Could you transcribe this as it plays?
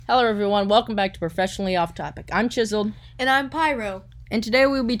Hello everyone, welcome back to Professionally Off Topic. I'm Chiseled. And I'm Pyro. And today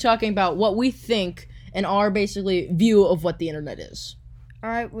we'll be talking about what we think and our basically view of what the internet is.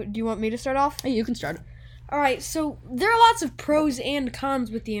 Alright, do you want me to start off? Hey, you can start. Alright, so there are lots of pros and cons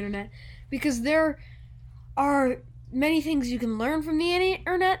with the internet because there are many things you can learn from the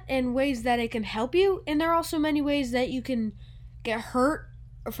internet and ways that it can help you, and there are also many ways that you can get hurt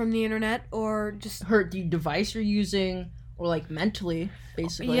from the internet or just hurt the device you're using or like mentally,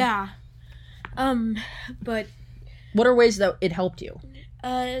 basically. Yeah. But what are ways that it helped you?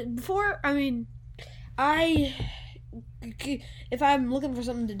 If I'm looking for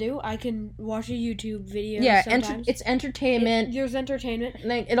something to do, I can watch a YouTube video. Yeah, it's entertainment. There's entertainment.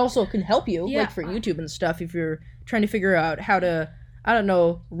 And it also can help you, like for YouTube and stuff, if you're trying to figure out how to, I don't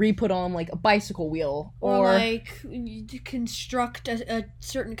know, re-put on like a bicycle wheel or like construct a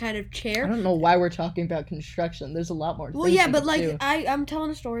certain kind of chair. I don't know why we're talking about construction. There's a lot more. Well, yeah, but like I'm telling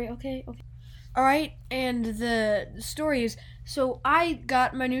a story. Okay. All right, and the story is, so I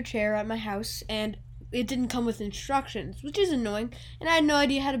got my new chair at my house, and it didn't come with instructions, which is annoying, and I had no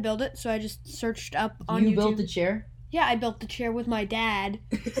idea how to build it, so I just searched up on YouTube. You built the chair? Yeah, I built the chair with my dad.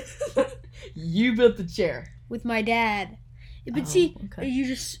 You built the chair? With my dad. But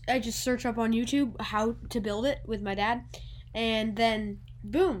I just search up on YouTube how to build it with my dad, and then,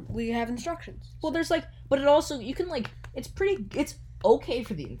 boom, we have instructions. Well, there's but it also, you can it's okay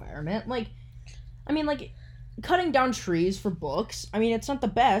for the environment, cutting down trees for books, it's not the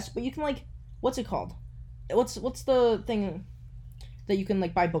best, but you can, what's it called? What's the thing that you can,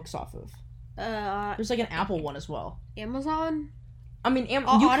 buy books off of? There's, an Apple one as well. Amazon?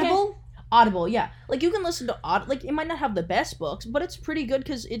 Audible? Audible, yeah. You can listen to it might not have the best books, but it's pretty good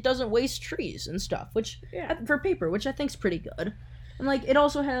because it doesn't waste trees and stuff, which, for paper, which I think's pretty good. And, it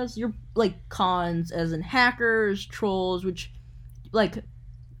also has your, cons, as in hackers, trolls, which,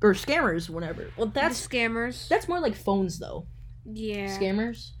 or scammers, whatever. Well, that's... The scammers. That's more like phones, though. Yeah.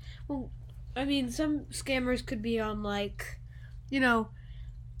 Scammers? Well, some scammers could be on,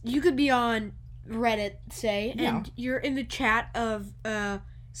 you could be on Reddit, say, and you're in the chat of,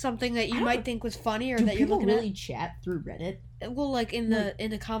 something that you might think was funny or that you're looking at. Do people really chat through Reddit? Well, in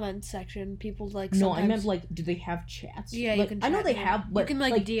the comments section, people No, I meant do they have chats? Yeah, you can. Chat, I know they have, but you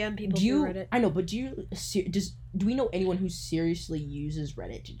can DM people through Reddit. I know, but do we know anyone who seriously uses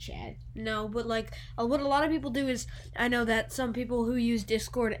Reddit to chat? No, but what a lot of people do is, I know that some people who use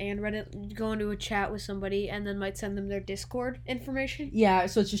Discord and Reddit go into a chat with somebody and then might send them their Discord information. Yeah,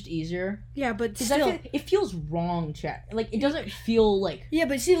 so it's just easier. Yeah, but still, it feels wrong. Chat it doesn't feel like. Yeah,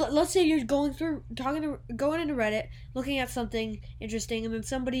 but see, let's say you're going into Reddit, looking at something interesting, and then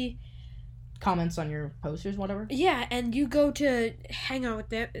somebody comments on your posters, whatever. Yeah, and you go to hang out with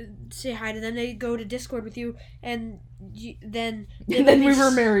them, say hi to them. They go to Discord with you, and then we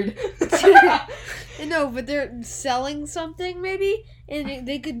were married. No, but they're selling something maybe, and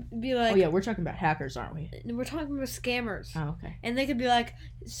they could be like, "Oh yeah, we're talking about hackers, aren't we?" We're talking about scammers. Oh, okay. And they could be like,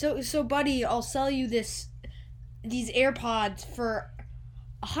 "So, buddy, I'll sell you these AirPods for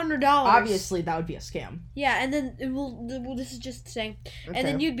 $100. Obviously, that would be a scam. Yeah, and then this is just saying, okay. And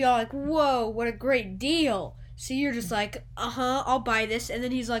then you'd be all like, "Whoa, what a great deal!" So you're just like, I'll buy this. And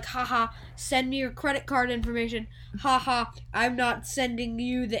then he's like, "Haha, send me your credit card information. Haha, I'm not sending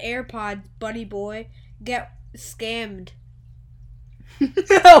you the AirPods, buddy boy. Get scammed."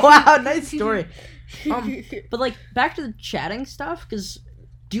 Wow, nice story. But back to the chatting stuff, because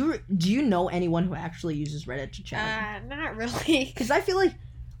do you know anyone who actually uses Reddit to chat? Not really. Because I feel like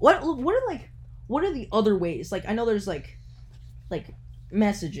what are the other ways? I know there's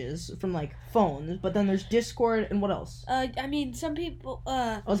messages from phones, but then there's Discord and what else? Some people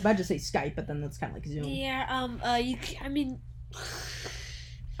I was about to say Skype, but then that's kind of like Zoom. Yeah, I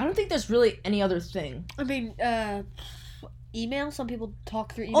don't think there's really any other thing. Email. Some people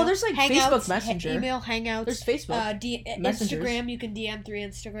talk through email. Oh, there's Hangouts, Facebook Messenger. Email, Hangouts. There's Facebook. Instagram. You can DM through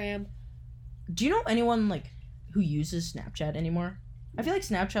Instagram. Do you know anyone who uses Snapchat anymore? I feel like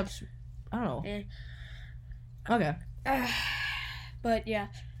Snapchat's, I don't know. Okay. But yeah,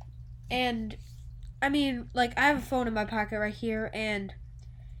 and I have a phone in my pocket right here, and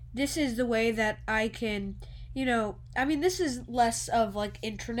this is the way that I can, this is less of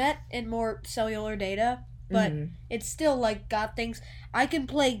internet and more cellular data. But it's still got things. I can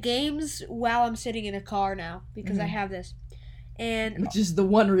play games while I'm sitting in a car now because I have this, and which is the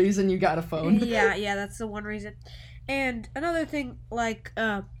one reason you got a phone. Yeah, that's the one reason. And another thing,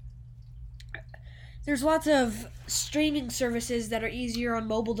 there's lots of streaming services that are easier on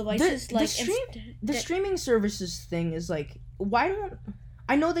mobile devices. The streaming services thing is why don't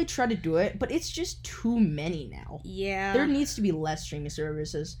I know they try to do it, but it's just too many now. Yeah. There needs to be less streaming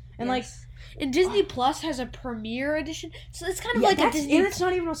services. And and Disney Plus has a premiere edition, so it's kind of like a Disney. And it's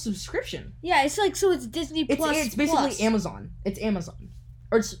not even a subscription. Yeah, it's like it's Disney Plus. It's basically Amazon. It's Amazon,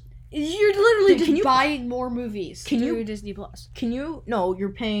 or you're literally just buying more movies through Disney Plus. No,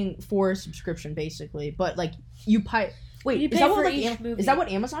 you're paying for a subscription basically, but like you pay. Wait, is that what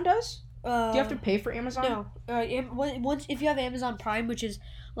Amazon does? Do you have to pay for Amazon? No. Once if you have Amazon Prime, which is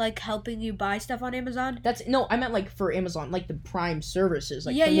like helping you buy stuff on Amazon. I meant like for Amazon, like the Prime services.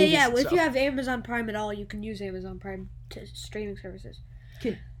 Like yeah. If you have Amazon Prime at all, you can use Amazon Prime to streaming services.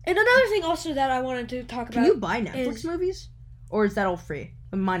 And another thing also that I wanted to talk about. Can you buy Netflix movies, or is that all free?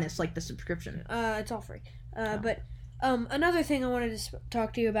 Minus like the subscription. It's all free. But another thing I wanted to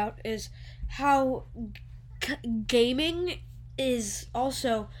talk to you about is how gaming is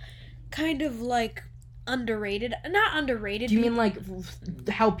also kind of like underrated. Not underrated. Do you mean like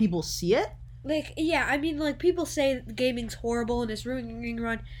how people see it? Like, yeah, I mean, like, people say that gaming's horrible and it's ruining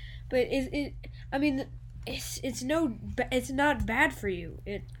run, but it's not bad for you.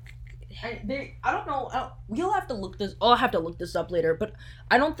 I don't know. We'll have to look this. I'll have to look this up later. But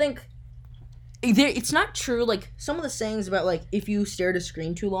I don't think it's not true. Like some of the sayings about like if you stare at a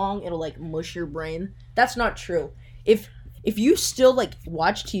screen too long, it'll like mush your brain. That's not true. If you still like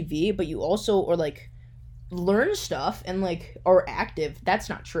watch TV, but you also or like learn stuff and like are active, that's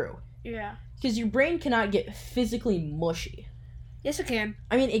not true. Yeah. Because your brain cannot get physically mushy. Yes, it can.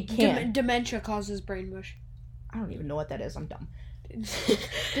 I mean, it can. Dementia causes brain mush. I don't even know what that is. I'm dumb.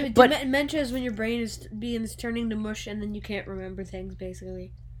 Dementia is when your brain is turning to mush and then you can't remember things,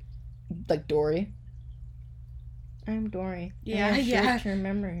 basically. Like Dory. I'm Dory. Yeah.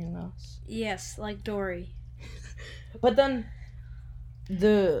 Remembering loss. Yes, like Dory. But then,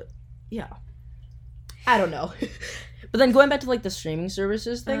 I don't know. But then going back to like the streaming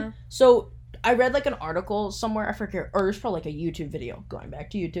services thing, so I read like an article somewhere, I forget, or it's probably like a YouTube video, going back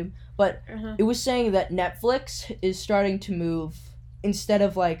to YouTube, but it was saying that Netflix is starting to move, instead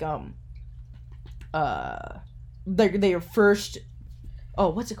of like, their first,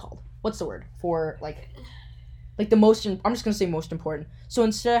 what's it called? What's the word? For like the most, I'm just gonna say most important. So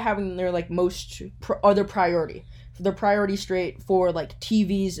instead of having their like their priority straight for like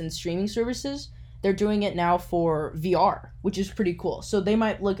TVs and streaming services, they're doing it now for VR, which is pretty cool. So they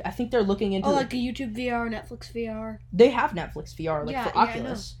might look, I think they're looking into like a YouTube VR, Netflix VR. They have Netflix VR for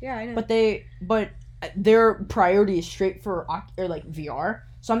Oculus. I know. But their priority is straight for like VR.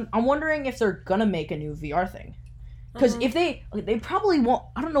 So I'm wondering if they're gonna make a new VR thing. Because if they probably won't.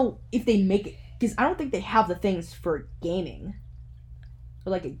 I don't know if they make it, because I don't think they have the things for gaming. For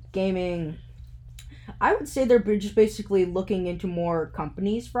like a gaming, I would say they're just basically looking into more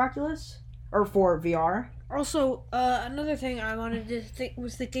companies for Oculus or for VR. Also, another thing I wanted to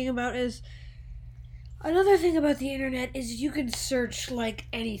was thinking about is another thing about the internet is you can search like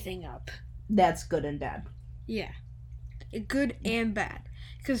anything up. That's good and bad. Yeah, good and bad.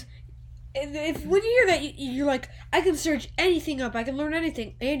 Because if when you hear that, you're like, I can search anything up, I can learn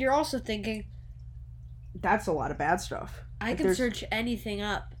anything, and you're also thinking, that's a lot of bad stuff. I can search anything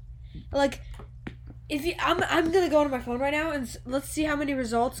up. Like, I'm gonna go on my phone right now and let's see how many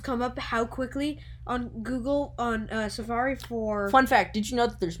results come up, how quickly on Google on Safari for. Fun fact: did you know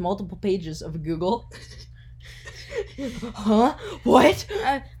that there's multiple pages of Google? Huh? What?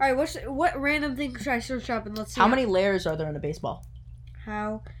 All right. What random thing should I search up and let's see. How many layers are there in a baseball?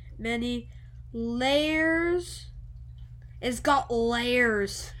 How many layers? It's got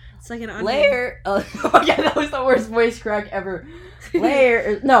layers. It's like an onion. Layer. Oh yeah, that was the worst voice crack ever.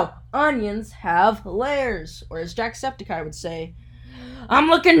 No, onions have layers, or as Jacksepticeye would say, "I'm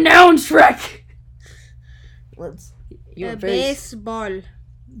looking down, Shrek."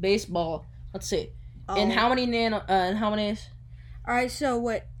 Baseball. Let's see. And how many how many? All right. So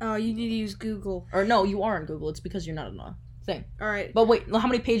what? You need to use Google. Or no, you are on Google. It's because you're not on a thing. All right. But wait, how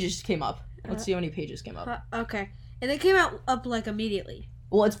many pages came up? Let's see how many pages came up. Okay, and they came up like immediately.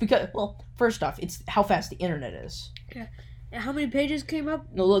 Well, it's because first off, it's how fast the internet is. Yeah. And how many pages came up?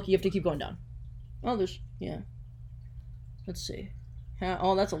 No, look, you have to keep going down. Oh, let's see.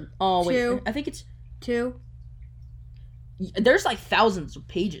 That's a. Oh wait, 2. I think it's 2. There's like thousands of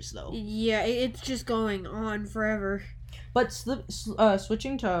pages though. Yeah, it's just going on forever. But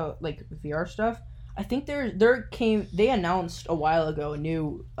switching to like VR stuff, I think they announced a while ago a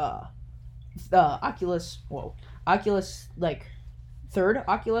new Oculus like third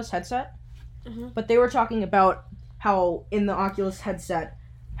Oculus headset. Mm-hmm. But they were talking about how in the Oculus headset,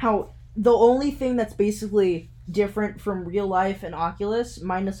 how the only thing that's basically different from real life and Oculus,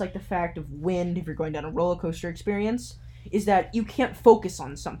 minus like the fact of wind if you're going down a roller coaster experience, is that you can't focus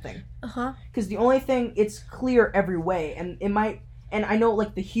on something. Because the only thing, it's clear every way, and it might, and I know,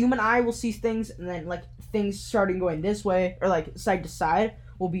 like, the human eye will see things, and then, like, things starting going this way, or, like, side to side,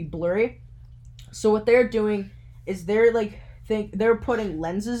 will be blurry. So what they're doing is they're, like, they're putting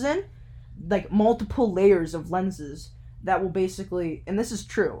lenses in, like, multiple layers of lenses that will basically, and this is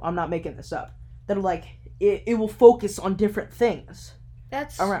true, I'm not making this up, that'll, like, it will focus on different things.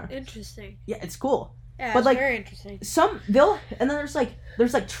 That's interesting. Yeah, it's cool. Yeah, but it's like very interesting. And then there's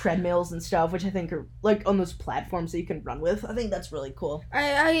like treadmills and stuff, which I think are like on those platforms that you can run with. I think that's really cool.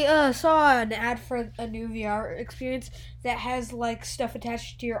 I saw an ad for a new VR experience that has like stuff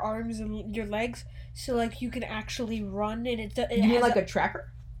attached to your arms and your legs, so like you can actually run, and it you mean like a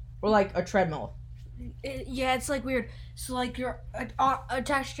tracker, or like a treadmill? Yeah, it's like weird. So like you're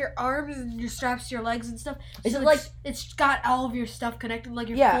attached to your arms and your straps to your legs and stuff. Is so it like it's got all of your stuff connected, like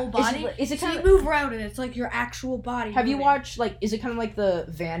your full body? Is it so kind you of move around and it's like your actual body? Have you watched like? Is it kind of like the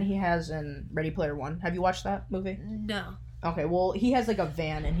van he has in Ready Player One? Have you watched that movie? No. Okay, well he has like a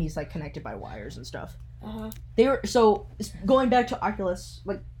van and he's like connected by wires and stuff. So going back to Oculus.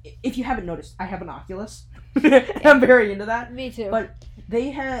 Like if you haven't noticed, I have an Oculus. I'm very into that. Me too. But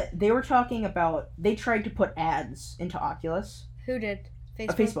they were talking about, they tried to put ads into Oculus. Who did?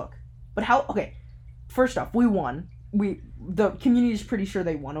 Facebook. But how? Okay, first off, we won. The community is pretty sure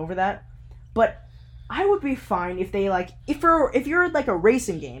they won over that. But I would be fine if they like if you're like a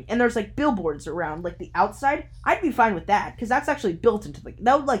racing game and there's like billboards around like the outside. I'd be fine with that because that's actually built into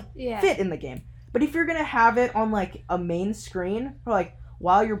that would like fit in the game. But if you're gonna have it on like a main screen or like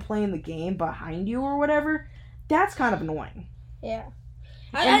while you're playing the game behind you or whatever, that's kind of annoying. Yeah.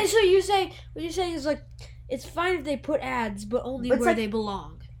 So what you're saying is like it's fine if they put ads, but only where like, they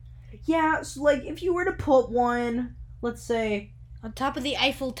belong. Yeah, so like if you were to put one, let's say on top of the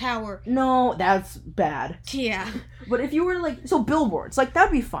Eiffel Tower. No, that's bad. Yeah. But if you were to like billboards, like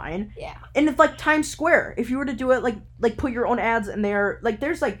that'd be fine. Yeah. And if like Times Square, if you were to do it like put your own ads in there, like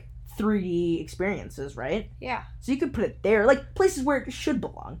there's like 3D experiences, right? Yeah. So you could put it there, like places where it should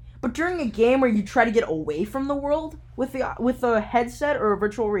belong. But during a game where you try to get away from the world with a headset or a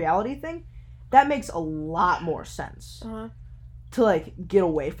virtual reality thing, that makes a lot more sense. To like get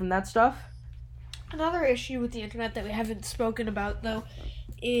away from that stuff. Another issue with the internet that we haven't spoken about though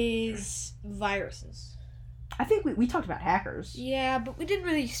is viruses. I think we talked about hackers. Yeah, but we didn't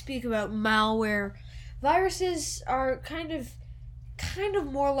really speak about malware. Viruses are kind of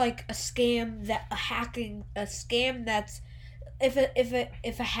more like a scam that's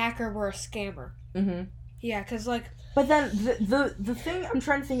if a hacker were a scammer. Mm-hmm. Yeah, because like. But then the thing I'm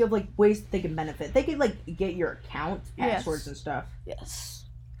trying to think of like ways that they can benefit. They could like get your account passwords and stuff. Yes.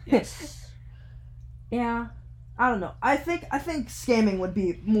 Yeah, I don't know. I think scamming would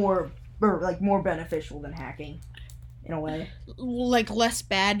be more beneficial than hacking, in a way. Like less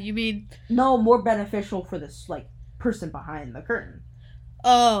bad, you mean? No, more beneficial for this like person behind the curtain.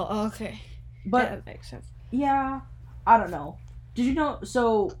 Oh, okay. But that makes sense. Yeah, I don't know. Did you know?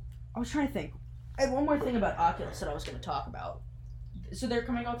 So I was trying to think. I had one more thing about Oculus that I was going to talk about. So they're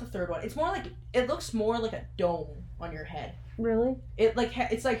coming out with the third one. It's more like it looks more like a dome on your head. Really?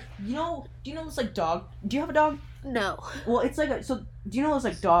 It's like do you know this like dog? Do you have a dog? No. Well, it's like do you know those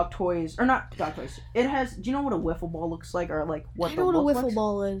like dog toys or not dog toys? It has. Do you know what a wiffle ball looks like or like what? I know what a wiffle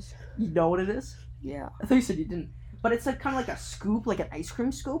ball is. You know what it is? Yeah. I thought you said you didn't. But it's like kind of like a scoop, like an ice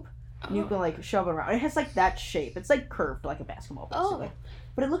cream scoop. And you can like shove it around. It has like that shape. It's like curved like a basketball, basically.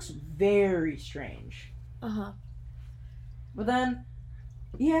 But it looks very strange. But then,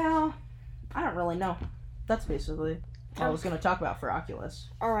 yeah, I don't really know. That's basically what I was gonna talk about for Oculus.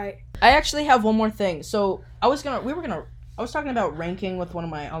 All right. I actually have one more thing. So I was talking about ranking with one of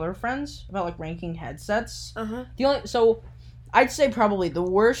my other friends about like ranking headsets. So I'd say probably the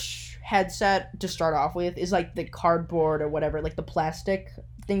worst headset to start off with is like the cardboard or whatever, like the plastic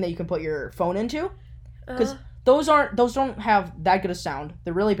thing that you can put your phone into, because those don't have that good a sound.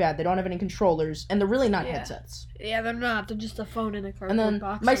 They're really bad. They don't have any controllers, and they're really not headsets. Yeah, they're not. They're just a phone in a cardboard box. And then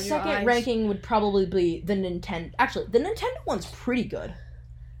box my second ranking would probably be the Nintendo. Actually, the Nintendo one's pretty good.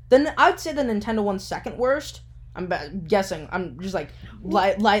 Then I'd say the Nintendo one's second worst. I'm guessing. I'm just like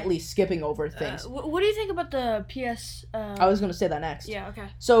lightly skipping over things. What do you think about the PS? I was gonna say that next. Yeah. Okay.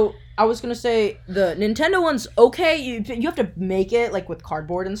 So I was gonna say the Nintendo one's okay. You have to make it like with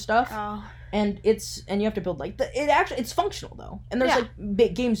cardboard and stuff. Oh. And you have to build like it's functional though, and there's like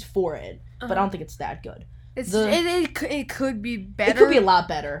big games for it, but I don't think it's that good. It could be better. It could be a lot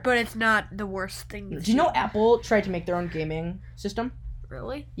better, but it's not the worst thing. Do you know Apple tried to make their own gaming system?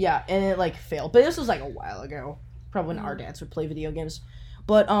 Really? Yeah, and it like failed. But this was like a while ago. Probably when our dads would play video games.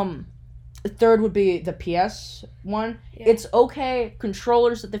 But third would be the PS one. Yeah. It's okay.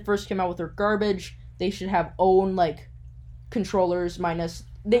 Controllers that they first came out with are garbage. They should have own like controllers minus.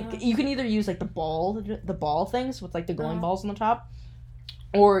 You can either use like the ball things with like the glowing balls on the top,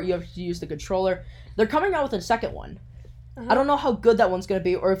 or you have to use the controller. They're coming out with a second one. I don't know how good that one's gonna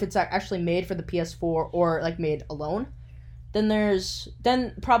be, or if it's actually made for the PS4 or like made alone.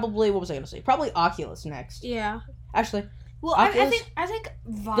 Then probably, what was I gonna say? Probably Oculus next. Yeah. Actually, well, Oculus, I think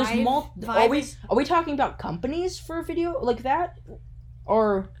Vive. Vive are we talking about companies for a video like that,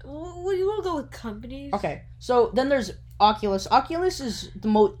 or? Well, you want to go with companies? Okay, so then there's Oculus. Oculus is the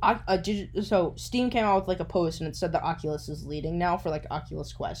most. So Steam came out with like a post and it said that Oculus is leading now for like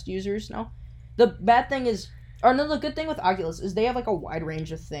Oculus Quest users now. The bad thing is, or no, the good thing with Oculus is they have like a wide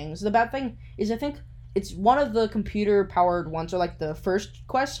range of things. The bad thing is I think it's one of the computer powered ones, or like the first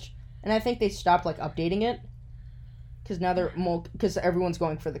Quest, and I think they stopped like updating it because now because everyone's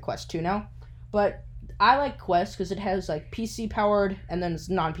going for the Quest 2 now. But I like Quest because it has like PC powered and then it's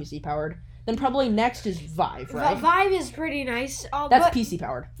non PC powered. Then probably next is Vive, right? Vive is pretty nice. That's PC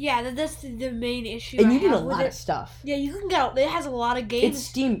powered. Yeah, that's the main issue. And you need a lot of stuff. Yeah, you can get. It has a lot of games. It's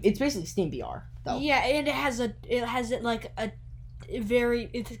Steam. It's basically Steam VR, though. Yeah, and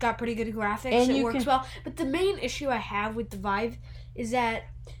it's got pretty good graphics. And it works well. But the main issue I have with the Vive is that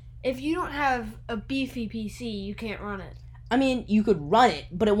if you don't have a beefy PC, you can't run it. I mean, you could run it,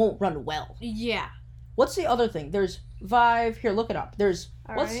 but it won't run well. Yeah. What's the other thing? There's Vive. Here, look it up.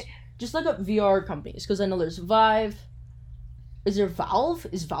 Just look up VR companies, because I know there's Vive. Is there Valve?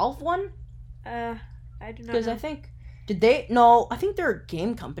 Is Valve one? I do not know. Because I think... I think they're a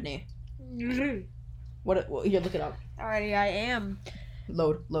game company. What? Here, look it up. Alrighty, I am.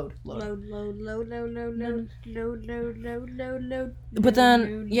 Load. But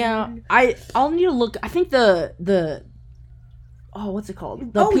then, yeah, I'll need to look... I think the what's it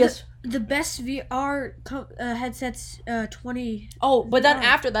called? The best VR headsets, 20. Oh, but then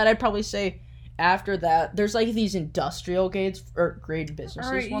after that, I'd probably say after that, there's like these industrial grade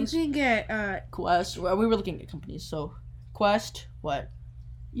businesses ones. You can get Quest. Well, we were looking at companies, so Quest. What?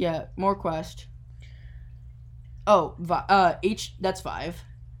 Yeah, more Quest. Oh, that's Vive.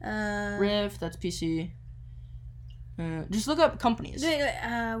 Rift. That's PC. Just look up companies.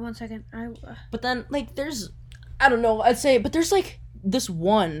 1 second. But then like there's, I don't know. I'd say, but there's like this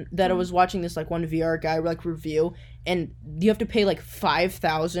one that I was watching, this like one VR guy like review, and you have to pay like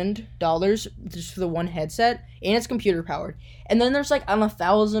 $5,000 just for the one headset, and it's computer powered. And then there's like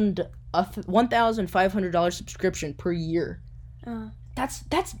 $1,500 subscription per year. That's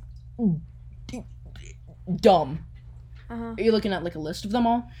dumb. Are you looking at like a list of them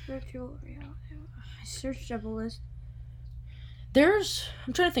all? Virtual reality. I searched up a list. I'm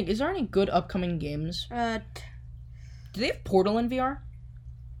trying to think. Is there any good upcoming games? Do they have Portal in VR?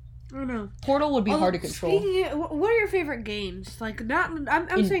 I don't know. Portal would be hard to control. What are your favorite games? Like, not.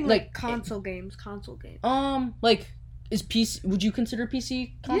 I'm saying like console games. Console games. Like, is PC? Would you consider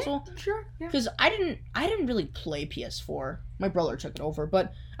PC console? Yeah, sure. Because I didn't really play PS4. My brother took it over,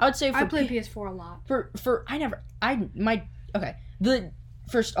 but I would say I play PS4 a lot.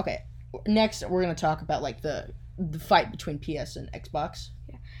 Next, we're gonna talk about like the fight between PS and Xbox.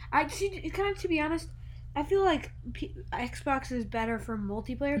 Yeah, to be honest, I feel like Xbox is better for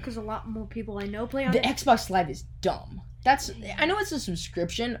multiplayer because a lot more people I know play on it. The Xbox Live is dumb. I know it's a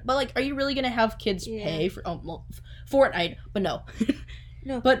subscription, but like, are you really gonna have kids pay for Fortnite? But no,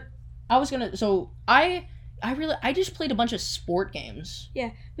 no. But I was gonna. So I just played a bunch of sport games.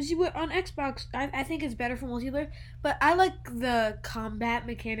 Yeah, but see, on Xbox, I think it's better for multiplayer. But I like the combat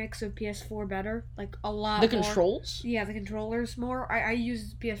mechanics of PS4 better, like a lot. The controls? Yeah, the controllers more. I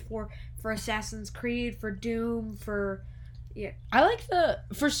use PS4 for Assassin's Creed, for Doom, for I like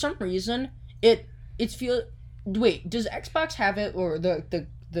for some reason it's feel. Wait, does Xbox have it, or the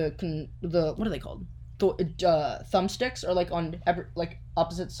what are they called? The thumbsticks are like on like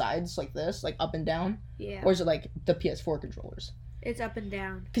opposite sides like this, like up and down. Yeah. Or is it like the PS4 controllers? It's up and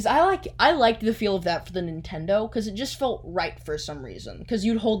down. Because I liked the feel of that for the Nintendo, because it just felt right for some reason. Because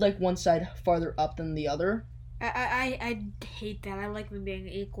you'd hold like one side farther up than the other. I hate that. I like them being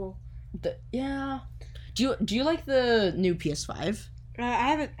equal. Do you like the new PS5?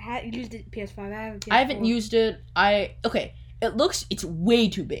 I haven't used it PS5. I haven't. PS4. I haven't used it. It's way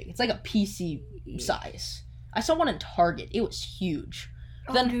too big. It's like a PC size. I saw one in Target. It was huge.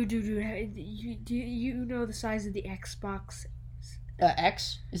 Oh, dude. You know the size of the Xbox?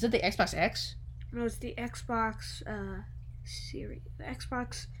 X? Is it the Xbox X? No, it's the Xbox Series. The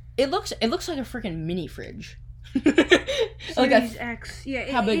Xbox. It looks like a freaking mini fridge. Series X.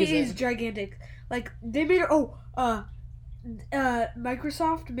 Yeah, how big is it? It is gigantic. Like they made it.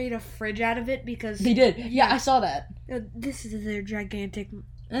 Microsoft made a fridge out of it because they did. Yeah, I saw that. This is their gigantic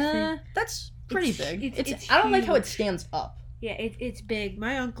that's pretty big. It's I don't huge. like how it stands up. Yeah, it's big.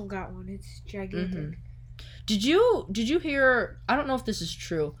 My uncle got one. It's gigantic. Mm-hmm. Did you hear? I don't know if this is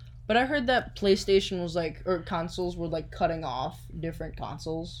true, but I heard that PlayStation was or consoles were cutting off different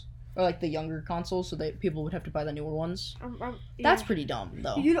consoles, or the younger consoles, so that people would have to buy the newer ones. That's pretty dumb,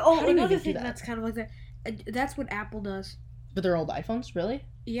 though. Another thing that's kind of like that. That's what Apple does. But they're old iPhones, really?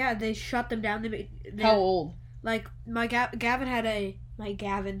 Yeah, they shut them down. How old? Like Gavin had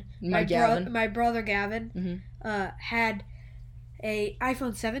my brother Gavin had a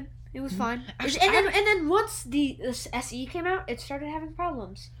iPhone 7. It was fine. Actually, and then once the SE came out, it started having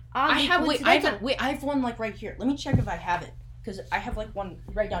problems. I have one right here. Let me check if I have it, because I have one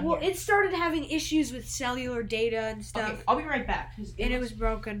right down here. Well, it started having issues with cellular data and stuff. Okay, I'll be right back. It was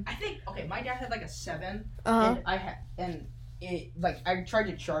broken. I think my dad had a 7, and I tried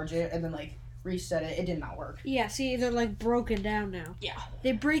to charge it and then reset it. It did not work. Yeah, see, they're broken down now. Yeah.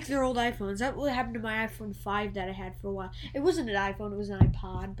 They break their old iPhones. That what happened to my iPhone 5 that I had for a while. It wasn't an iPhone, it was an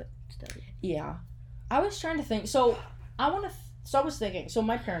iPod, but still. Yeah. I was trying to think. So, I was thinking, so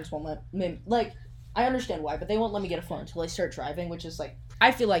my parents won't let me, I understand why, but they won't let me get a phone until I start driving, which is,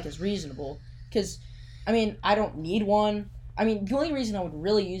 I feel is reasonable. Because, I don't need one. The only reason I would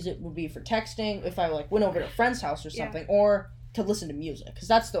really use it would be for texting, if I, went over to a friend's house or something, or to listen to music, because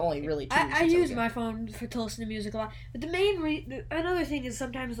that's the only really two I use my phone to listen to music a lot. But the main another thing is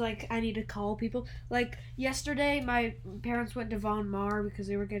sometimes I need to call people. Yesterday, my parents went to Von Maur because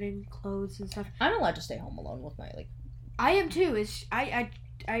they were getting clothes and stuff. I'm allowed to stay home alone with my I am too. I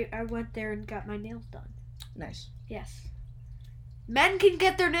went there and got my nails done. Nice. Yes. Men can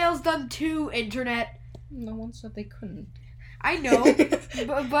get their nails done too. Internet. No one said they couldn't. I know,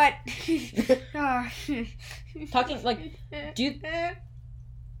 but talking do you?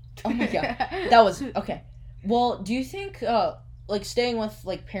 Oh my god, that was okay. Well, do you think staying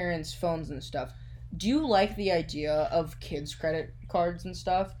with parents' phones and stuff? Do you like the idea of kids' credit cards and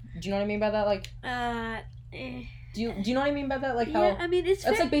stuff? Do you know what I mean by that? Do you know what I mean by that? How? Yeah, it's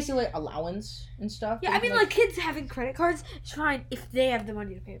that's basically allowance and stuff. Yeah, kids having credit cards is fine if they have the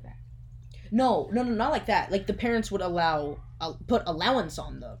money to pay it back. No, not like that. The parents would put allowance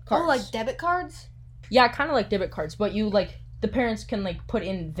on the cards. Oh, debit cards? Yeah, kind of like debit cards, but you, the parents can, put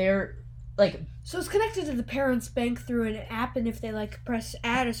in their, So it's connected to the parents' bank through an app, and if they, press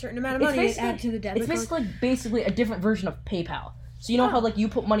add a certain amount of money, it add to the debit card. It's basically a different version of PayPal. So you know how, you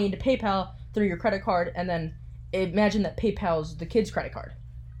put money into PayPal through your credit card, and then imagine that PayPal's the kid's credit card.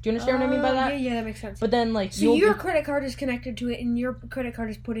 Do you understand what I mean by that? Yeah, that makes sense. But then, so your credit card is connected to it, and your credit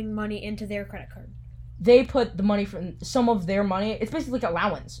card is putting money into their credit card. They put the money from some of their money. It's basically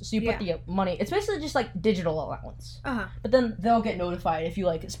allowance. So you put the money. It's basically just digital allowance. But then they'll get notified if you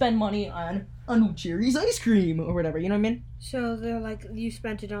spend money on a new Cherry's ice cream or whatever. You know what I mean? So they're you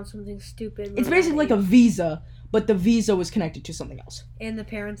spent it on something stupid. It's basically a Visa, but the Visa was connected to something else. And the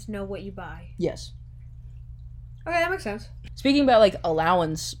parents know what you buy. Yes. Okay, that makes sense. Speaking about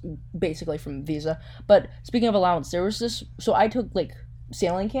allowance, basically from Visa. But speaking of allowance, there was this. So I took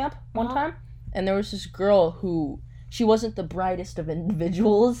sailing camp one time. And there was this girl who, she wasn't the brightest of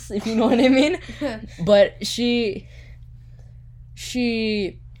individuals, if you know what I mean. But she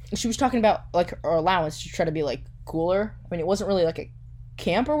was talking about, her allowance to try to be, cooler. It wasn't really, a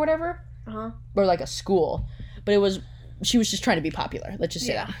camp or whatever. Or, a school. But she was just trying to be popular. Let's just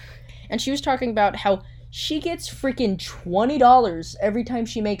say that. And she was talking about how she gets freaking $20 every time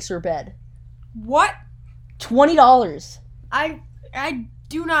she makes her bed. What? $20. I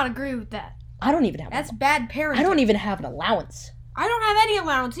do not agree with that. I don't even have. That's bad parenting. I don't even have an allowance. I don't have any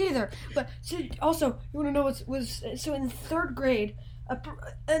allowance either. But also, you want to know so in 3rd grade, so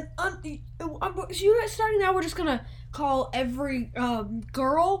you guys starting now, we're just gonna call every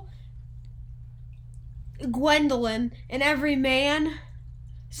girl Gwendolyn and every man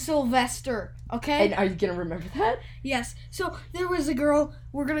Sylvester. Okay. And are you gonna remember that? Yes. So there was a girl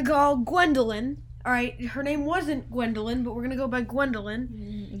we're gonna call Gwendolyn. All right, her name wasn't Gwendolyn, but we're gonna go by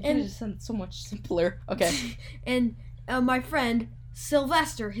Gwendolyn. And just sounds so much simpler. Okay. And my friend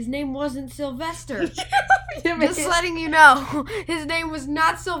Sylvester, his name wasn't Sylvester. Just letting you know, his name was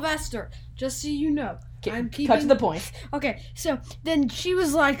not Sylvester. Just so you know. I'm keeping. Cut to the point. Okay, so then she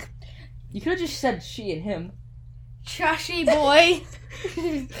was like, you could have just said she and him. Chushy boy.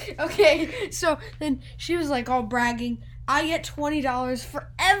 Okay, so then she was all bragging. I get $20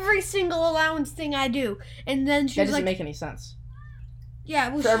 for every single allowance thing I do. And then she was that doesn't make any sense. Yeah.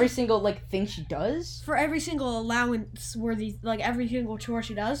 Well, for every single, thing she does? For every single allowance worthy, every single chore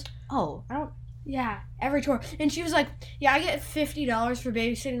she does. Oh, I don't... Yeah, every tour. And she was like, yeah, I get $50 for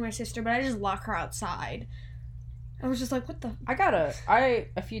babysitting my sister, but I just lock her outside. I was just like, what the?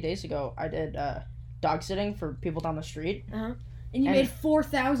 A few days ago, I did dog sitting for people down the street. Uh-huh. And you made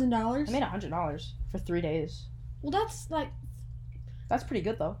 $4,000? I made $100 for 3 days. Well, that's like... That's pretty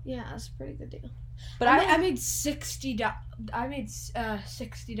good, though. Yeah, that's a pretty good deal. But I made $60. I made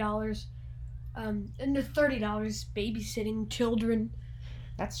 $60. And $30 babysitting children.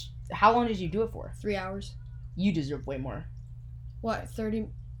 How long did you do it for? 3 hours. You deserve way more. What, 30? You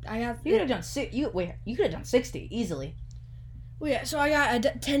could have done you could have done 60 easily. Well, yeah. So I got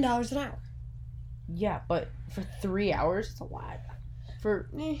 $10 an hour. Yeah, but for 3 hours, it's a lot.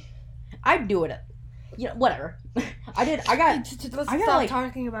 I'd do it. Whatever. Let's stop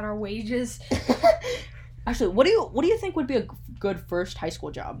talking about our wages. Actually, what do you think would be a good first high school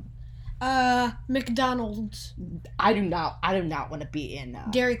job? McDonald's. I do not want to be in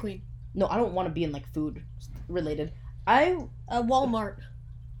Dairy Queen. No, I don't want to be in like food related. Walmart.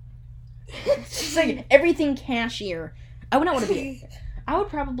 It's like everything cashier. I would not want to be. I'd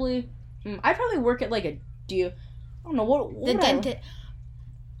probably work at like a I don't know what the dentist.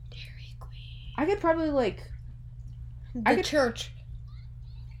 Dairy Queen. I could probably like church.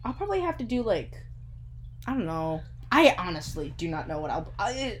 I'll probably have to do like, I don't know. I honestly do not know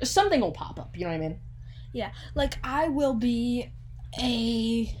what something will pop up. You know what I mean? Yeah, like I will be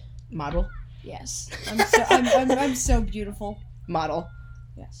a model. Yes, I'm so beautiful. Model.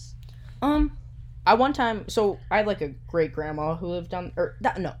 Yes. I one time, so I had like a great grandma who lived down,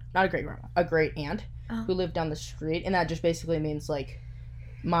 not a great grandma, a great aunt who lived down the street, and that just basically means like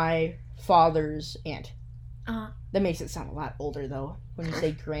my father's aunt. That makes it sound a lot older though when you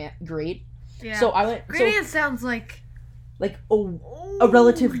say great. Yeah. So I went. Great aunt sounds like a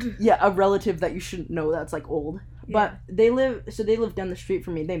relative. Yeah, a relative that you shouldn't know that's like old. Yeah. But they lived down the street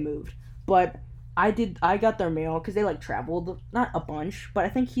from me. They moved, but I got their mail because they like traveled, not a bunch, but I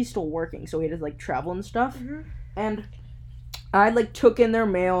think he's still working, so he had to like travel and stuff. Mm-hmm. And I like took in their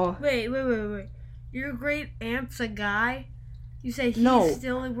mail. Wait. Your great aunt's a guy? You say he's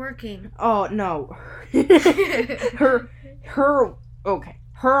still working. Oh no.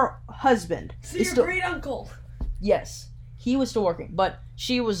 Her husband. So your great uncle. Yes. He was still working, but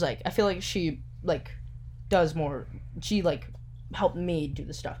she was like, I feel like she like does more. She like helped me do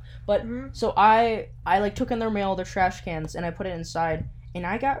the stuff. But so I like took in their mail, their trash cans, and I put it inside, and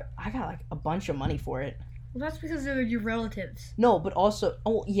I got like a bunch of money for it. Well, that's because they're your relatives. No, but also,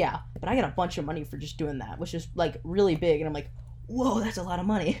 but I got a bunch of money for just doing that, which is like really big, and I'm like, whoa, that's a lot of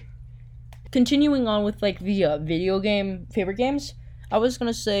money. Continuing on with like the video game favorite games, I was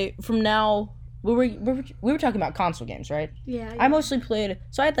gonna say from now we were talking about console games, right? Yeah. I mostly played.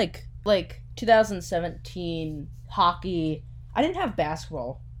 So I had like 2017 hockey. I didn't have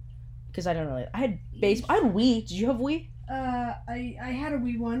basketball because I had baseball. I had Wii. Did you have Wii? I had a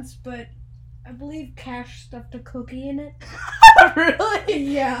Wii once, but I believe Cash stuffed a cookie in it. Really?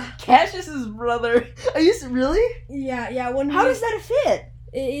 Yeah. Cash is his brother. Are you really? Yeah. How does that fit?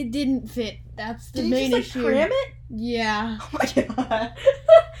 It didn't fit. That's the main issue. Did you just cram it? Yeah. Oh my god.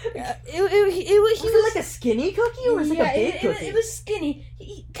 Was it like a skinny cookie or was it like a big cookie? It was skinny.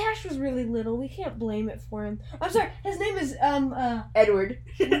 Cash was really little. We can't blame it for him. I'm sorry. His name is Edward.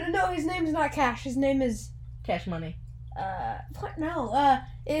 No, his name is not Cash. His name is Cash Money. What? No.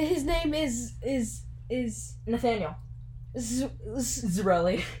 His name is Nathaniel.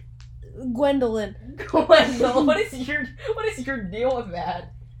 Zarelli. Gwendolyn. What is your deal with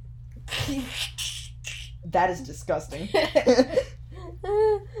that? That is disgusting.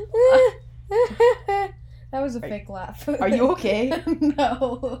 That was a fake laugh. Are you okay?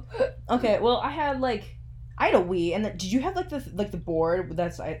 No. Okay, well, I had a Wii, and did you have the board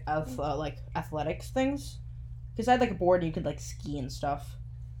that's like athletics things? Because I had like a board and you could like ski and stuff.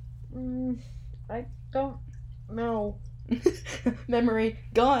 I don't know. Memory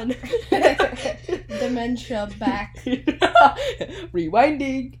gone. Dementia back.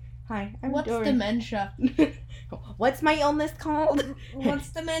 Rewinding. Hi, I'm What's Dory. dementia? What's my illness called?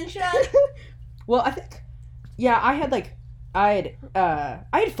 What's dementia? Well, I think, yeah, I had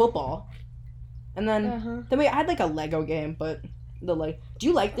football, and then I had like a Lego game, but do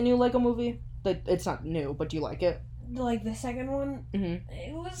you like the new Lego movie? It's not new, but do you like it? Like the second one? Mm-hmm.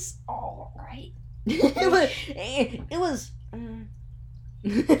 It was alright. It was.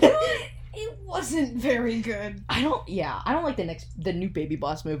 It wasn't very good. I don't like the new Baby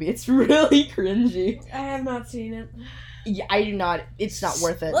Boss movie. It's really cringy. I have not seen it. Yeah, I do not. It's not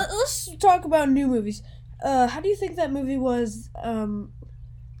worth it. Let's talk about new movies. How do you think that movie was?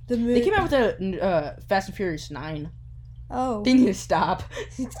 They came out with a Fast and Furious 9. Oh. They need to stop.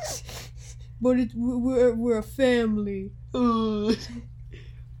 but we're a family.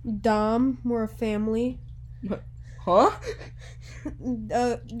 Dom, we're a family. Huh?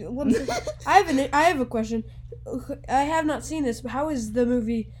 I have a question. I have not seen this, but how is the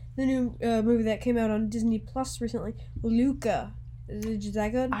new movie that came out on Disney Plus recently, Luca? Is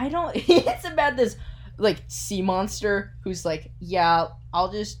that good? I don't. It's about this like sea monster who's like, yeah,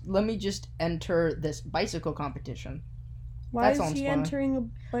 let me just enter this bicycle competition. Why is he entering a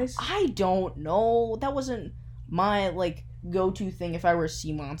bicycle? I don't know. That wasn't my like go-to thing if I were a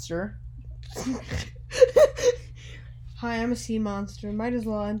sea monster. Hi, I'm a sea monster. Might as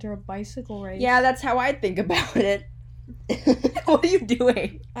well enter a bicycle race. Yeah, that's how I think about it. What are you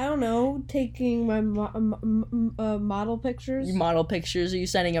doing? I don't know. Taking my model pictures. You model pictures? Are you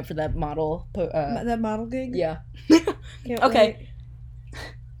signing up for that model? That model gig? Yeah. Okay.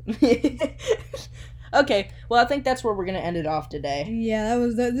 Okay. Well, I think that's where we're gonna end it off today. Yeah,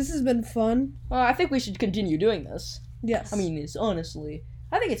 this has been fun. Well, I think we should continue doing this. Yes. I mean,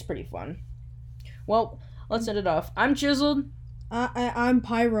 I think it's pretty fun. Well, let's end it off. I'm Chiseled. I'm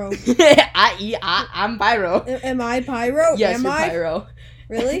Pyro. I'm Pyro. Am I Pyro? Yes, you're Pyro.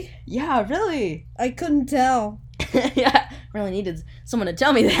 Really? Yeah, really. I couldn't tell. Yeah, really needed someone to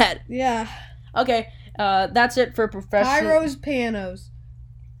tell me that. Yeah. Okay, that's it for professional. Pyro's Panos.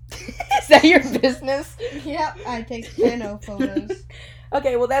 Is that your business? Yep, I take pano photos.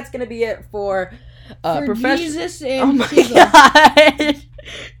 Okay, well that's gonna be it for Jesus and oh my Chisel. God.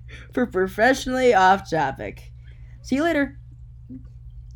 For Professionally Off Topic. See you later.